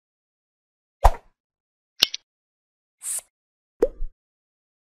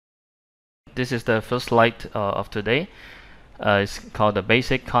this is the first slide of today. It's called the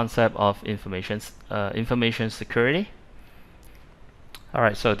basic concept of information security. All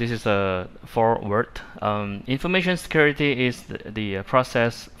right, so this is a forward. Information security is the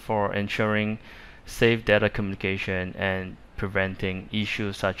process for ensuring safe data communication and preventing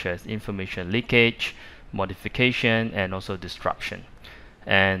issues such as information leakage, modification, and also disruption.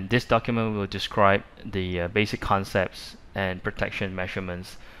 And this document will describe the basic concepts and protection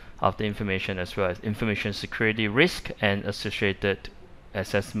measurements of the information, as well as information security risk and associated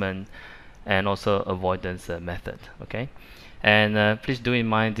assessment and also avoidance method. Okay, and please do in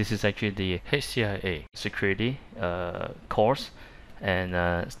mind this is actually the HCIA security course, and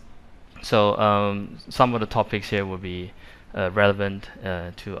so some of the topics here will be relevant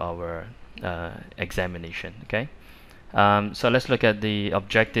to our examination. Okay, so let's look at the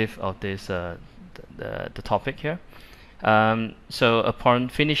objective of this the topic here. So upon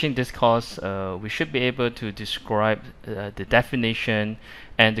finishing this course, we should be able to describe the definition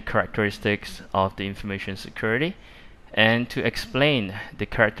and the characteristics of the information security, and to explain the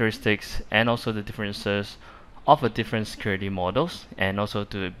characteristics and also the differences of the different security models, and also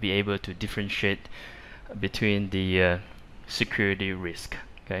to be able to differentiate between the security risk.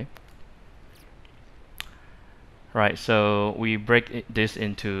 Okay. Right, so we break this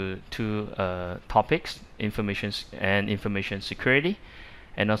into two topics: information security,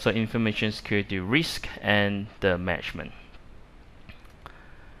 and also information security risk and the management.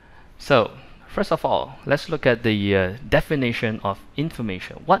 So first of all, let's look at the definition of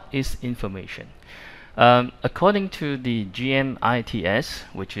information. What is information? According to the GMITS,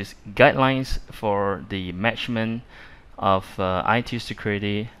 which is Guidelines for the Management of IT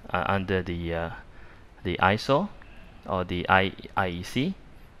Security under the ISO or the IEC,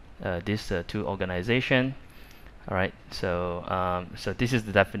 these two organizations. All right, so so this is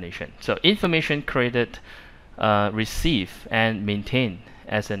the definition. So information created, received, and maintained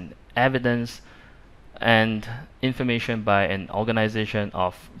as an evidence and information by an organization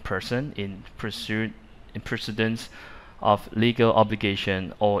of person in pursuance of legal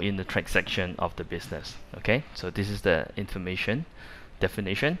obligation or in the transaction of the business. Okay, so this is the information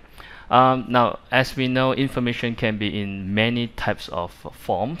definition. Now, as we know, information can be in many types of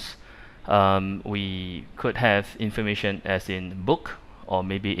forms. We could have information as in book or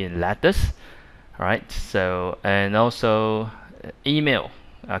maybe in letters, right? So, and also email.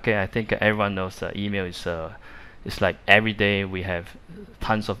 Okay, I think everyone knows email is it's like every day we have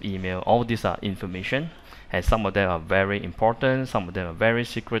tons of email. All these are information, and some of them are very important, some of them are very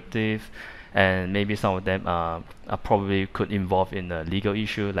secretive, and maybe some of them are probably could involve in a legal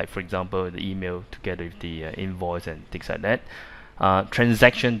issue, like for example the email together with the invoice and things like that.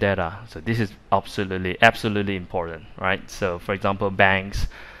 Transaction data, so this is absolutely important, right? So for example, banks,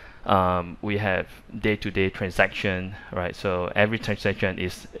 we have day-to-day transaction, right? So every transaction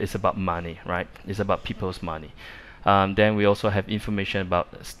is about money, right? It's about people's money. Then we also have information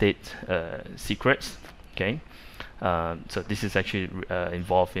about state secrets. Okay, so this is actually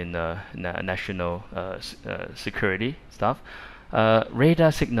involved in national security stuff.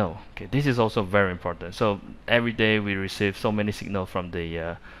 Radar signal. Okay, this is also very important. So every day we receive so many signals from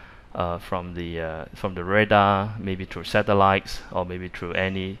the radar, maybe through satellites or maybe through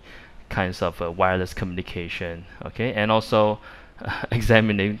any kinds of wireless communication. Okay, and also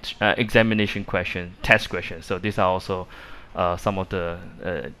examination question, test questions. So these are also some of the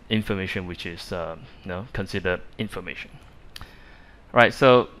information which is considered information. Right.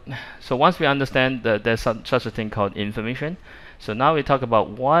 So once we understand that there's such a thing called information, so now we talk about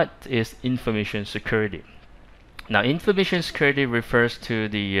what is information security. Now, information security refers to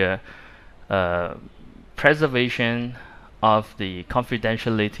the preservation of the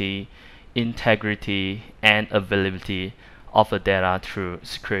confidentiality, integrity, and availability of the data through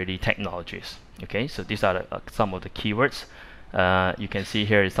security technologies. Okay, so these are some of the keywords. You can see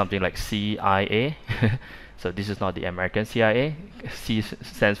here is something like CIA. So this is not the American CIA. C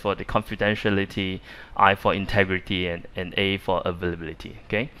stands for the confidentiality, I for integrity, and A for availability.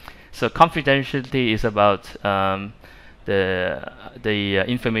 Okay, so confidentiality is about the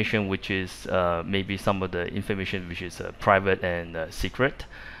information which is maybe some of the information which is private and secret.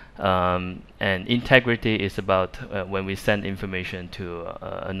 And integrity is about when we send information to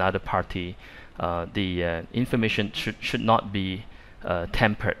another party, the information should not be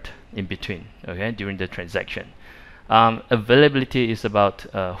tampered in between, okay, during the transaction. Availability is about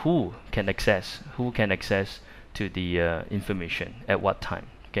who can access to the information at what time.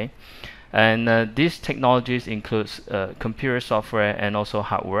 Okay, and these technologies includes computer software and also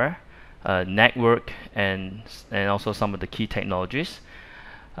hardware, network, and also some of the key technologies.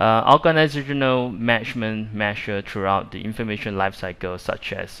 Organizational management measure throughout the information lifecycle,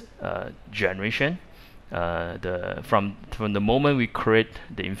 such as generation, from the moment we create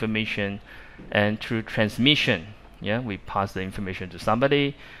the information, and through transmission, yeah, we pass the information to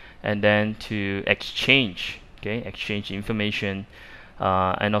somebody, and then to exchange, okay, exchange information,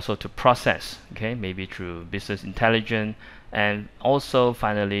 and also to process, okay, maybe through business intelligence, and also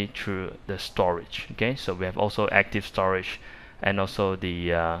finally through the storage, okay. So we have also active storage, and also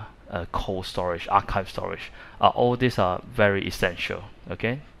the cold storage, archive storage. All these are very essential,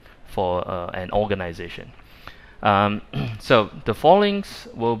 okay, for an organization. So the following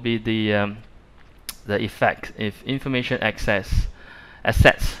will be the effect if information assets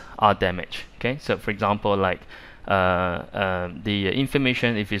are damaged. Okay, so for example, like the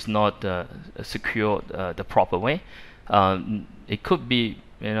information, if it's not secured the proper way, it could be,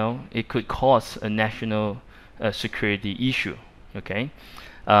 it could cause a national security issue. Okay,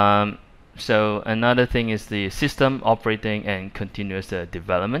 so another thing is the system operating and continuous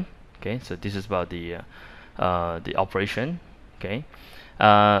development. Okay, so this is about the operation. Okay,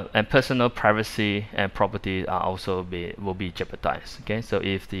 and personal privacy and property are also will be jeopardized. Okay, so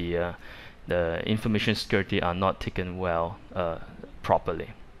if the information security are not taken well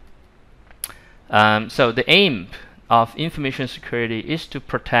properly. So the aim of information security is to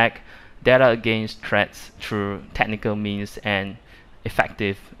protect data against threats through technical means and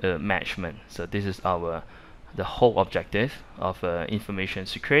effective management. So this is the whole objective of information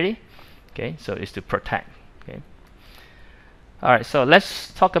security. Okay, so it's to protect. Okay. All right, so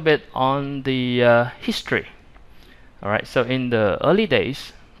let's talk a bit on the history. All right, so in the early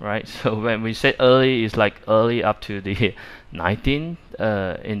days, right? So when we say early, it's like early up to the 19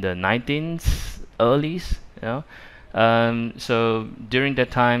 in the 19th earlys, so during that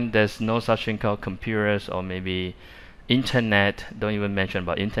time, there's no such thing called computers or maybe internet. Don't even mention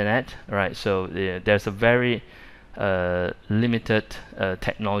about internet, right? So there's a very limited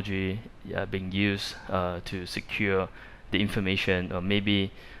technology being used to secure the information, or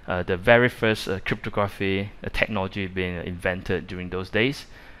maybe the very first cryptography technology being invented during those days.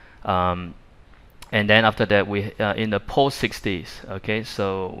 And then after that, we in the post 60s, okay,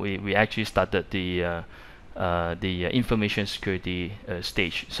 so we actually started the information security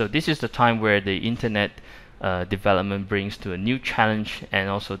stage. So this is the time where the internet development brings to a new challenge and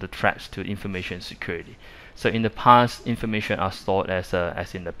also the threats to information security. So in the past, information are stored as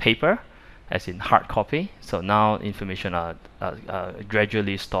in the paper, as in hard copy. So now information are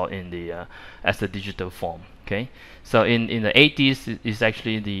gradually stored in the as the digital form. Okay. So in the 80s is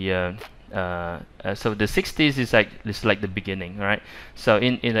actually the so the 60s is like the beginning, right? So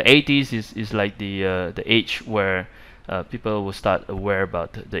in the 80s is like the age where people will start aware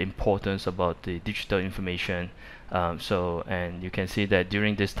about the importance about the digital information. So and you can see that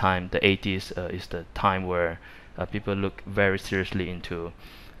during this time, the 80s is the time where people look very seriously into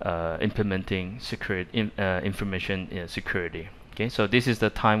implementing information security. Okay, so this is the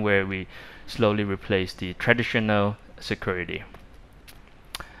time where we slowly replace the traditional security.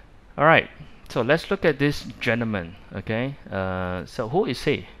 All right, so let's look at this gentleman. Okay, so who is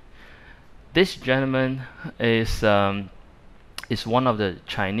he? This gentleman is one of the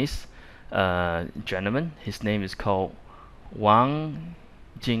Chinese gentlemen. His name is called Wang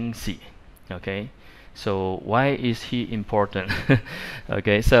Jingxi. Okay, so why is he important?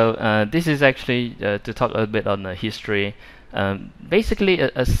 Okay, so this is actually to talk a little bit on the history. Basically,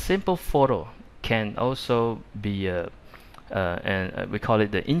 a simple photo can also be and we call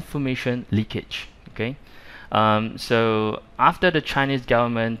it the information leakage. Okay, so after the Chinese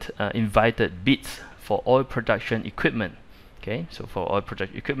government invited bids for oil production equipment, okay, so for oil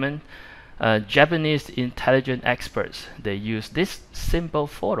production equipment, Japanese intelligence experts, they use this simple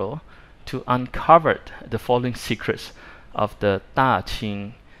photo to uncover the following secrets of the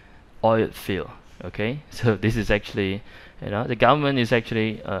Daqing oil field. Okay, so this is actually, the government is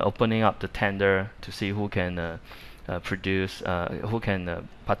actually opening up the tender to see who can produce, who can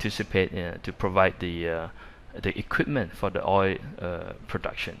participate to provide the equipment for the oil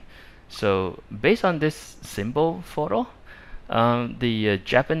production. So based on this simple photo, the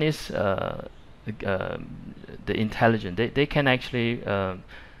Japanese the intelligence, they can actually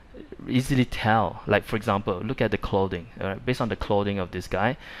easily tell, like for example, look at the clothing, based on the clothing of this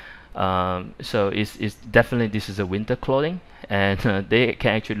guy. So it's definitely, this is a winter clothing, and they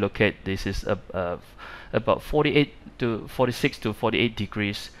can actually locate this is about 46 to 48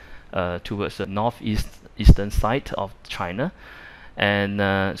 degrees towards the northeastern side of China.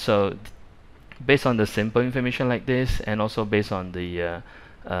 And so based on the simple information like this, and also based on the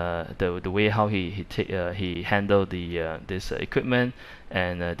the way how he handled the this equipment,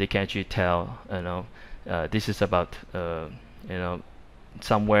 and they can actually tell, this is about you know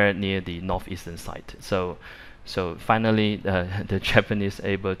somewhere near the northeastern side. So finally, the Japanese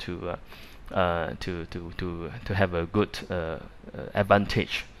able to have a good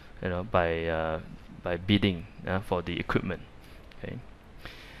advantage, by bidding for the equipment. Okay,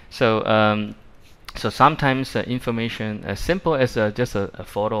 so so sometimes information as simple as just a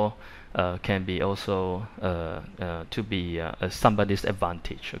photo can be also to be somebody's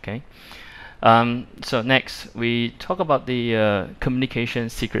advantage. Okay. So next we talk about the communication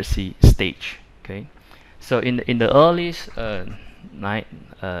secrecy stage. Okay, so in the earliest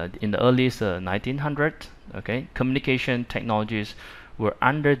 1900, okay, communication technologies were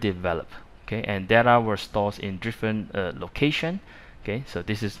underdeveloped. Okay, and data were stored in different location. Okay, so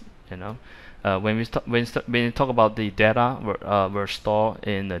this is, when we talk about the data were stored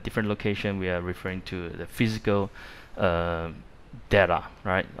in a different location, we are referring to the physical data,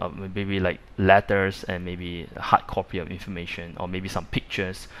 right? Maybe like letters and maybe a hard copy of information, or maybe some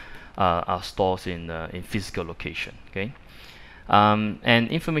pictures are stored in physical location. Okay, and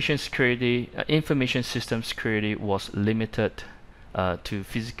information system security was limited to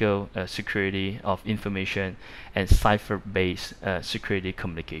physical security of information and cipher-based security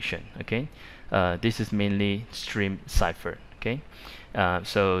communication. Okay, this is mainly stream cipher. Okay,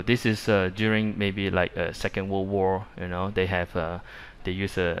 so this is during maybe like Second World War. They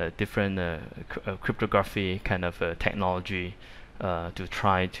use a different cryptography kind of technology to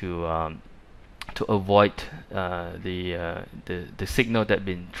try to avoid the signal that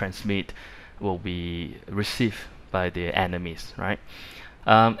been transmit will be received by the enemies, right?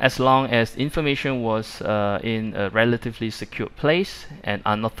 As long as information was in a relatively secure place and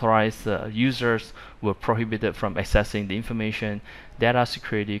unauthorized users were prohibited from accessing the information, data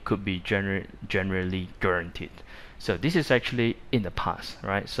security could be generally guaranteed. So this is actually in the past,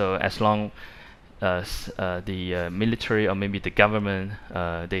 right? So as long as the military or maybe the government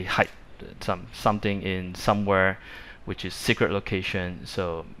they hide something in somewhere which is secret location,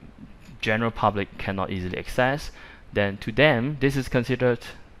 so general public cannot easily access, then to them this is considered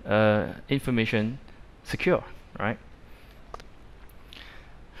information secure, right?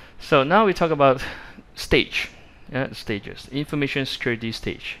 So now we talk about stages, information security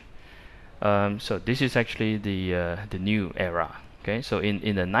stage. So this is actually the new era. Okay, so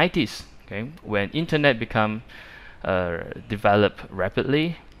in the 90s, okay, when internet become developed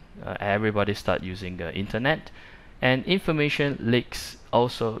rapidly, everybody start using internet, and information leaks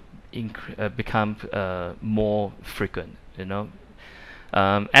also become more frequent.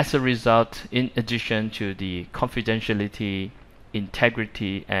 As a result, in addition to the confidentiality,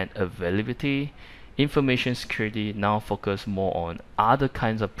 integrity, and availability, information security now focus more on other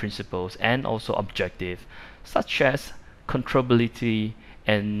kinds of principles and also objectives, such as controllability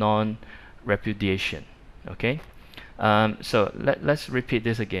and non-repudiation. Okay, so let's repeat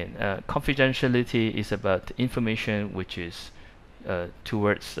this again. Confidentiality is about information which is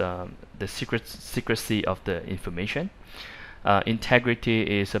towards the secrecy of the information.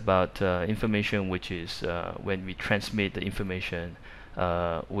 Integrity is about information which is when we transmit the information,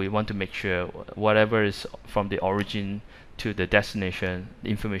 we want to make sure whatever is from the origin to the destination, the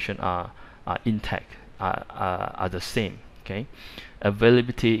information are intact, are the same. Okay,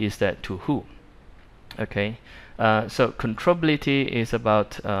 availability is that to who. Okay, so controllability is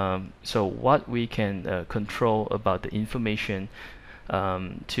about so what we can control about the information,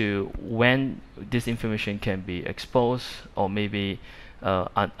 to when this information can be exposed, or maybe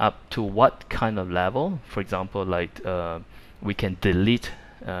up to what kind of level. For example, like we can delete,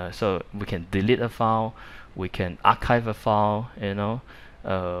 so we can delete a file, we can archive a file,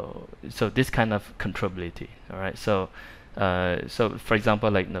 so this kind of controllability. All right, so for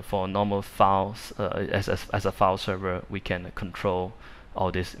example, like for normal files, as a file server, we can control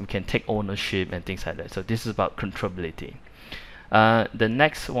all this, we can take ownership and things like that. So this is about controllability. The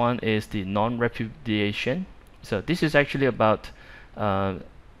next one is the non-repudiation. So this is actually about the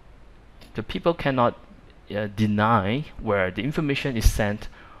people cannot deny where the information is sent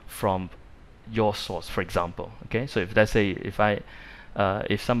from your source, for example. Okay, so if let's say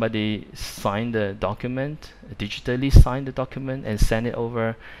if somebody signed the document, digitally signed the document and send it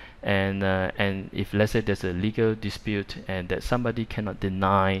over, and if let's say there's a legal dispute and that somebody cannot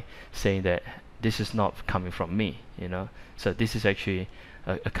deny saying that this is not coming from me, so this is actually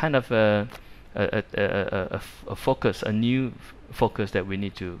a kind of a focus, a new focus that we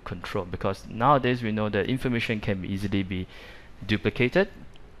need to control, because nowadays we know that information can easily be duplicated.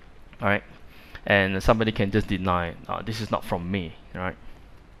 All right, and somebody can just deny, this is not from me. Right?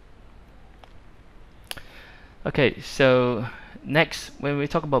 Okay, so next, when we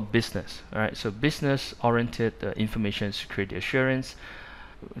talk about business, all right, so business-oriented information security assurance.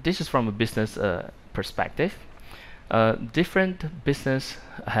 This is from a business perspective. Different business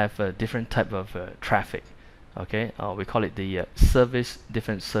have a different type of traffic. Okay, we call it the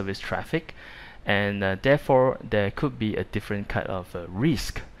different service traffic, and therefore there could be a different kind of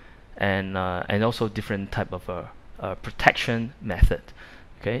risk, and also different type of protection method.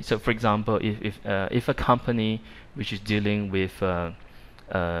 Okay, so for example, if a company which is dealing with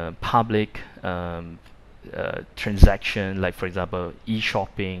public transaction, like for example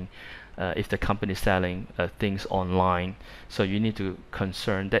e-shopping, if the company is selling things online, so you need to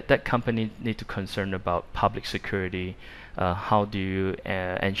concern that company need to concern about public security. How do you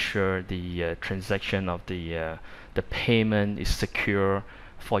ensure the transaction of the payment is secure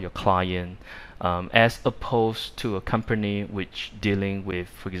for your client, as opposed to a company which dealing with,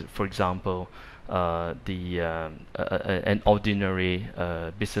 for example, an ordinary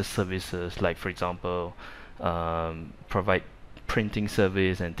business services, like for example, provide printing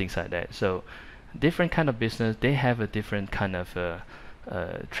service and things like that. So different kind of business, they have a different kind of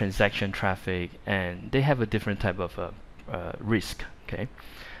transaction traffic, and they have a different type of risk. Okay.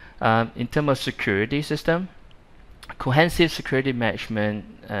 In terms of security system, comprehensive security management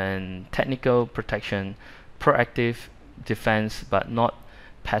and technical protection, proactive defense, but not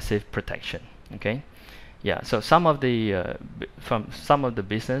passive protection. Okay, yeah. So some of the from some of the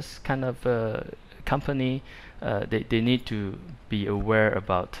business kind of company, they need to be aware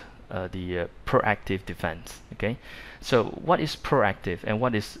about the proactive defense. Okay, so what is proactive and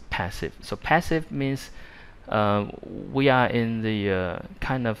what is passive? So passive means we are in the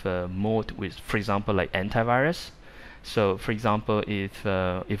kind of mode with, for example, like antivirus. So, for example, if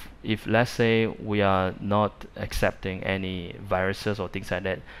let's say we are not accepting any viruses or things like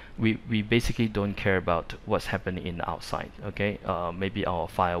that, we basically don't care about what's happening in the outside. Okay, maybe our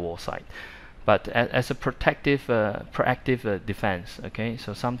firewall side. But as a protective, proactive defense. Okay,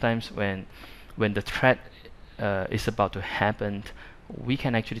 so sometimes when the threat is about to happen, we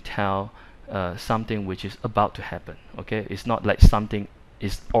can actually tell something which is about to happen. Okay, it's not like something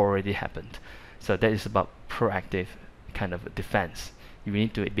is already happened. So that is about proactive kind of defense. You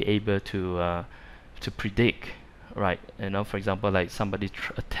need to be able to predict, right? You know, for example, like somebody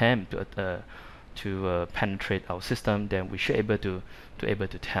attempt to penetrate our system, then we should able to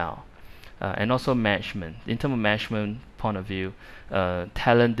tell. And also management. In terms of management point of view,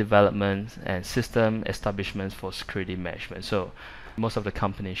 talent development and system establishments for security management. So most of the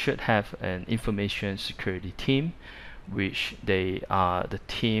companies should have an information security team, which they are the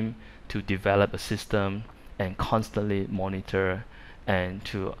team to develop a system and constantly monitor and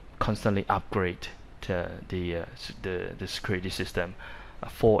to constantly upgrade the security system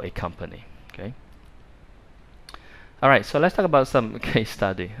for a company. Okay. All right, so let's talk about some case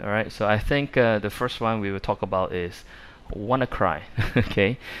study. All right, so I think the first one we will talk about is WannaCry.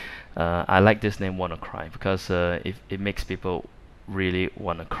 Okay, I like this name WannaCry because it makes people really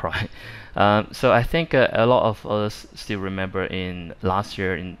wanna cry. So I think a lot of us still remember in last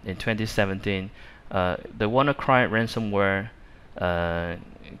year in 2017, the WannaCry ransomware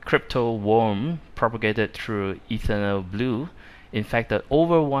crypto worm propagated through Eternal Blue infected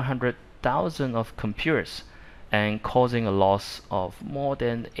over 100,000 of computers and causing a loss of more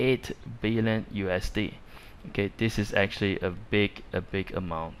than 8 billion USD. Okay, this is actually a big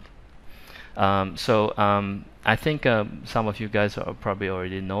amount. I think some of you guys are probably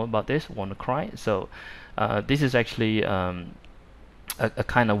already know about this WannaCry. So this is actually a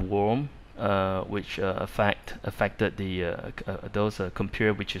kind of worm which affected the those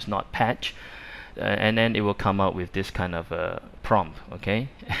computer which is not patched, and then it will come out with this kind of prompt. Okay,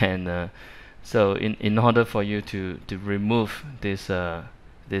 and so in order for you to remove this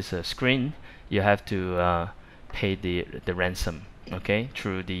screen, you have to pay the ransom. Okay,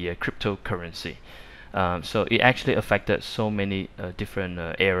 through the cryptocurrency. So it actually affected so many different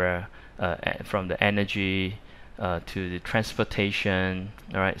area, from the energy to the transportation.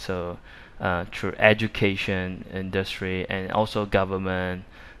 All right, so through education, industry, and also government.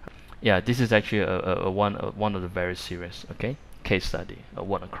 Yeah, this is actually a one of the very serious, okay, case study of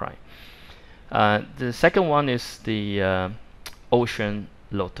WannaCry. The second one is the Ocean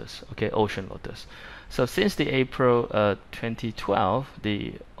Lotus. Okay, Ocean Lotus. So since the April 2012,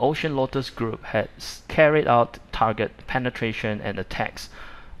 the Ocean Lotus Group has carried out target penetration and attacks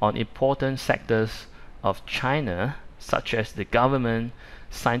on important sectors of China, such as the government,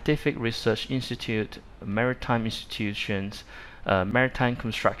 scientific research institute, maritime institutions, maritime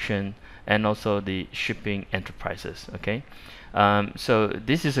construction, and also the shipping enterprises. Okay, so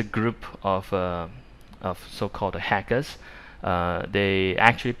this is a group of of so-called hackers. They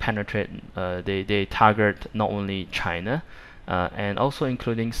actually penetrate. They target not only China, and also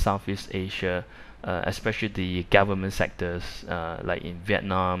including Southeast Asia, especially the government sectors, like in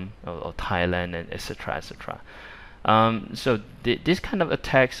Vietnam or Thailand, and etc. etc. So these kind of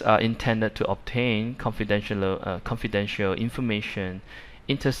attacks are intended to obtain confidential information,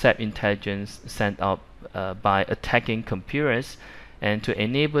 intercept intelligence sent out by attacking computers, and to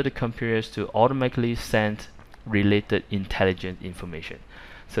enable the computers to automatically send related intelligent information.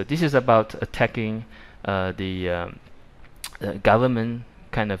 So this is about attacking the government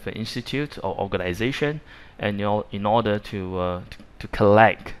kind of institute or organization, and in order to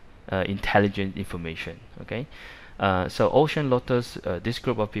collect intelligent information. Okay. So Ocean Lotus, this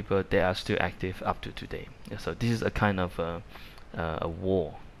group of people, they are still active up to today. Yeah, so this is a kind of a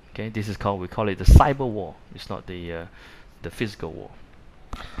war. Okay, this is we call it the cyber war. It's not the physical war.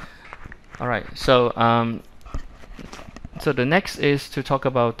 All right. So the next is to talk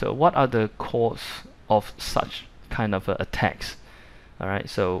about what are the cause of such kind of attacks. All right.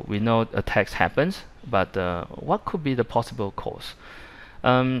 So we know attacks happens, but what could be the possible cause?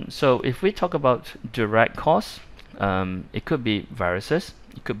 So if we talk about direct cause, it could be viruses,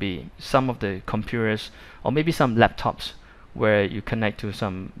 it could be some of the computers, or maybe some laptops where you connect to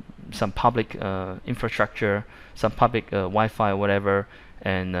some public infrastructure, some public Wi-Fi or whatever,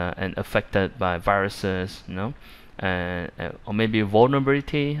 and affected by viruses, or maybe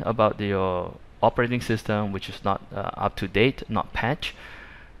vulnerability about your operating system which is not up to date, not patched.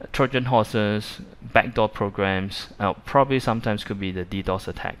 Trojan horses, backdoor programs, probably sometimes could be the DDoS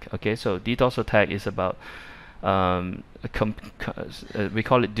attack. Okay, so DDoS attack is about we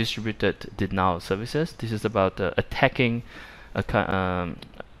call it distributed denial of services. This is about attacking a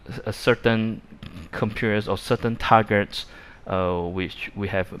certain computers or certain targets which we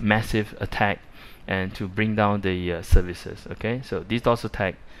have massive attack, and to bring down the services. Okay, so DDoS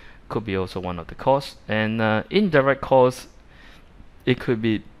attack could be also one of the cause, and indirect cause, it could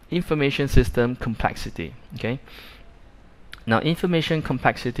be information system complexity. Okay, now information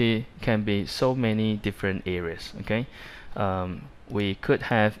complexity can be so many different areas. Okay, we could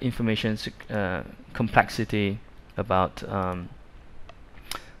have information complexity about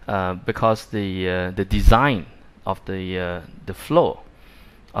because the design of the flow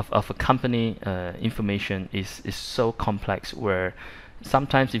of a company information is so complex, where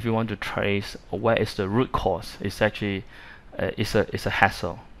sometimes if you want to trace where is the root cause, it's actually it's a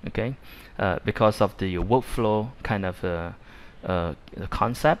hassle. Okay, because of the workflow kind of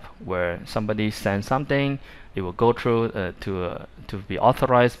concept, where somebody sends something, it will go through to be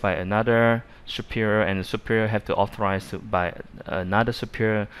authorized by another superior, and the superior have to authorize by another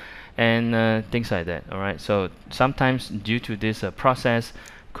superior, and things like that. All right, so sometimes due to this process,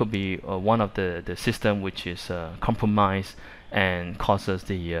 could be one of the system which is compromised and causes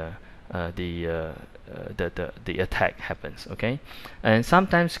the attack happens. Okay, and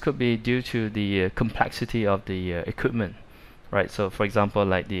sometimes could be due to the complexity of the equipment, right? So for example,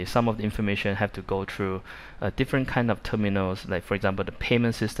 like some of the information have to go through different kind of terminals, like for example the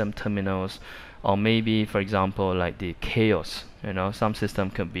payment system terminals, or maybe for example like the chaos. Some system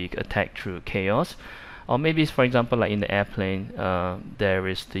can be attacked through chaos, or maybe for example like in the airplane, there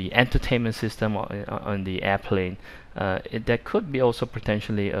is the entertainment system on the airplane. That could be also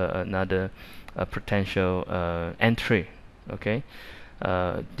potentially another potential entry. Okay,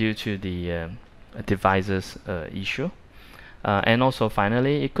 due to the devices issue. And also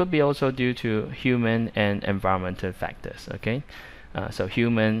finally, it could be also due to human and environmental factors. Okay, so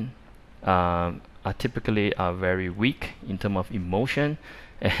human are typically very weak in terms of emotion,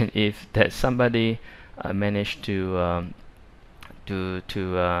 and if that somebody managed to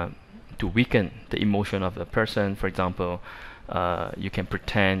weaken the emotion of the person, for example, you can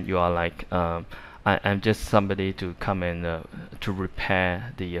pretend you are like I'm just somebody to come and to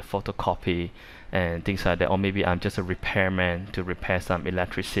repair the photocopy and things like that, or maybe I'm just a repairman to repair some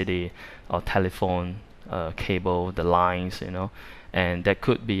electricity or telephone cable, the lines, and that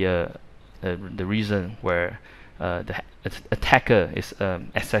could be the reason where the attacker is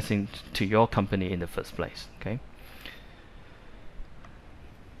accessing to your company in the first place. Okay.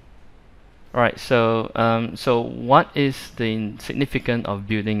 Alright, so so what is the significance of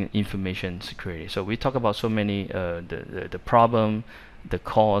building information security? So we talk about so many the problem, the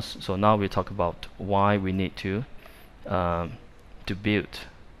cause. So now we talk about why we need to build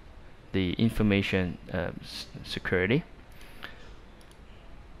the information security.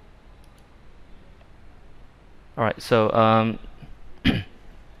 Alright, so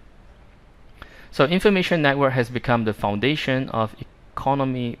so information network has become the foundation of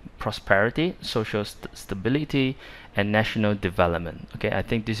economy prosperity, social stability, and national development. Okay, I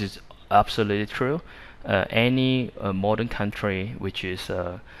think this is absolutely true. Any modern country which is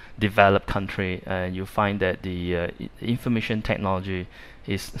a developed country, you find that the information technology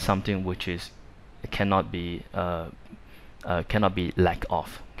is something which is cannot be lack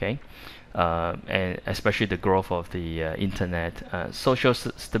of. Okay, and especially the growth of the internet, social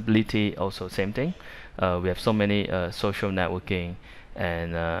stability also same thing. We have so many social networking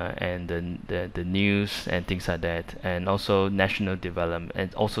and the news and things like that, and also national development,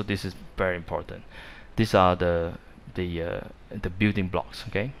 and also this is very important. These are the building blocks.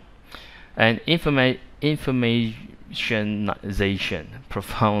 Okay, and informationization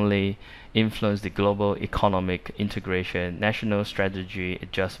profoundly influence the global economic integration, national strategy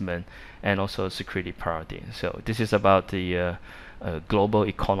adjustment, and also security priority. So this is about the global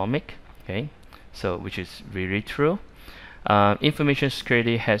economic. Okay, so which is really true. Information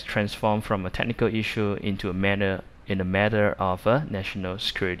security has transformed from a technical issue into a matter of national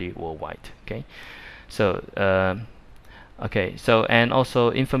security worldwide. Okay, so okay, so and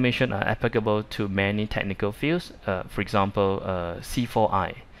also information are applicable to many technical fields. For example,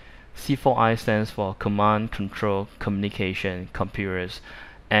 C4I. C4I stands for Command, Control, Communication, Computers,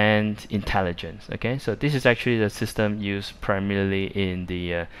 and Intelligence. Okay, so this is actually the system used primarily in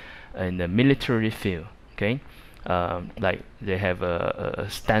the military field. Okay, like they have a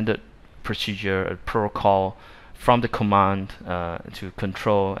standard procedure, a protocol from the command to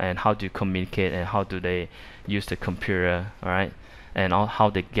control, and how to communicate, and how do they use the computer, all right, and how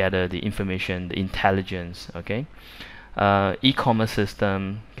they gather the information, the intelligence. Okay, e-commerce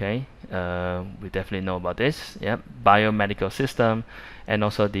system. Okay, we definitely know about this. Yep, biomedical system, and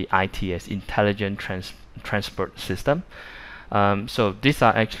also the ITS, intelligent transport system. So these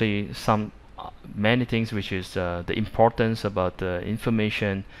are actually some many things which is the importance about the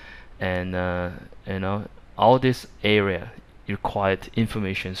information, and you know, all this area required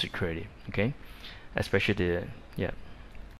information security. Okay, especially the yeah.